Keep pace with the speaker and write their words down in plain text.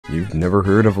You've never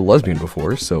heard of a lesbian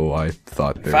before, so I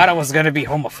thought Thought I was gonna be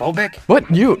homophobic? What?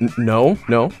 You? No.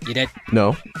 You did.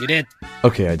 No. You did.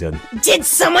 Okay, I did. Did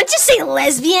someone just say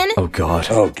lesbian? Oh god.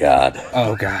 Oh god.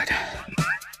 Oh god.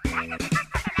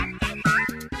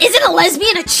 Isn't a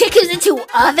lesbian a chick who's into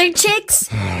other chicks?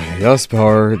 Yes,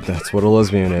 Power, that's what a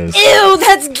lesbian is. Ew,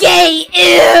 that's gay!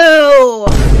 Ew!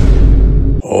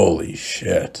 Holy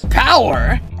shit.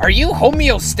 Power? Are you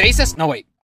homeostasis? No wait.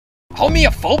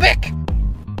 Homeophobic?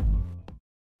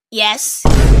 Yes.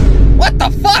 What the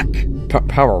fuck?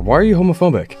 Power, why are you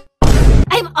homophobic?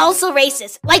 I'm also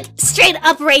racist. Like, straight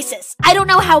up racist. I don't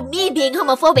know how me being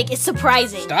homophobic is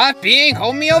surprising. Stop being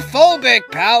homeophobic,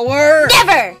 Power!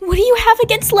 Never! What do you have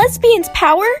against lesbians,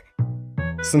 Power?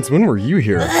 Since when were you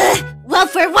here? Well,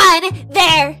 for one,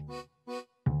 they're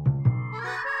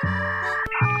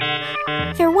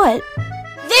what?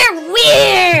 They're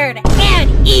weird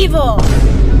and evil!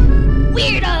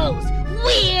 Weirdos!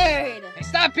 Weird! Hey,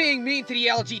 stop being mean to the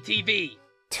LGTV!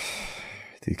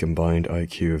 The combined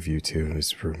IQ of you two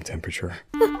is room temperature.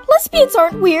 Lesbians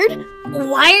aren't weird.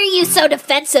 Why are you so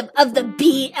defensive of the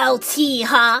BLT,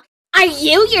 huh? Are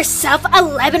you yourself a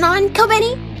Lebanon,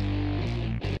 Kobeni?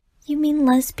 You mean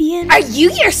lesbian? Are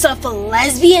you yourself a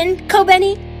lesbian,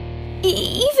 Kobeni?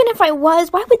 Even if I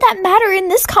was, why would that matter in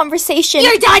this conversation?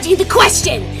 You're dodging the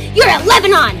question! You're a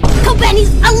Lebanon!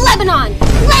 Kobeni's a Lebanon!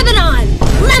 Lebanon!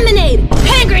 Lemonade!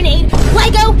 Hand grenade!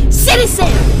 Lego citizen!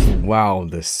 Wow,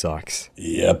 this sucks.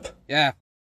 Yep. Yeah.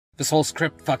 This whole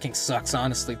script fucking sucks,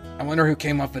 honestly. I wonder who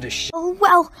came up with this shit. Oh,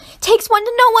 well, takes one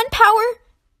to know one, Power.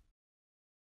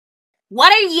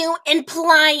 What are you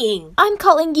implying? I'm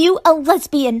calling you a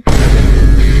lesbian.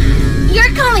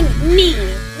 You're calling me,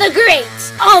 the great,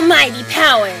 almighty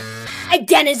Power, a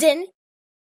denizen?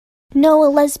 No, a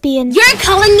lesbian. You're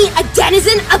calling me a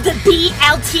denizen of the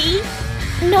BLT?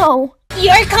 No.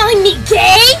 You're calling me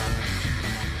gay?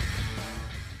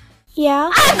 Yeah?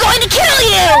 I'm going to kill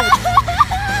you!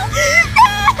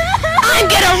 I'm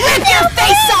gonna rip your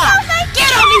face off!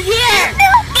 Get over here!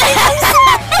 Get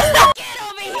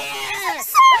over here!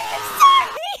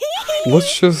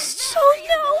 Let's just Oh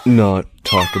no! not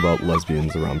talk about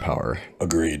lesbians around Power.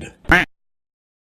 Agreed.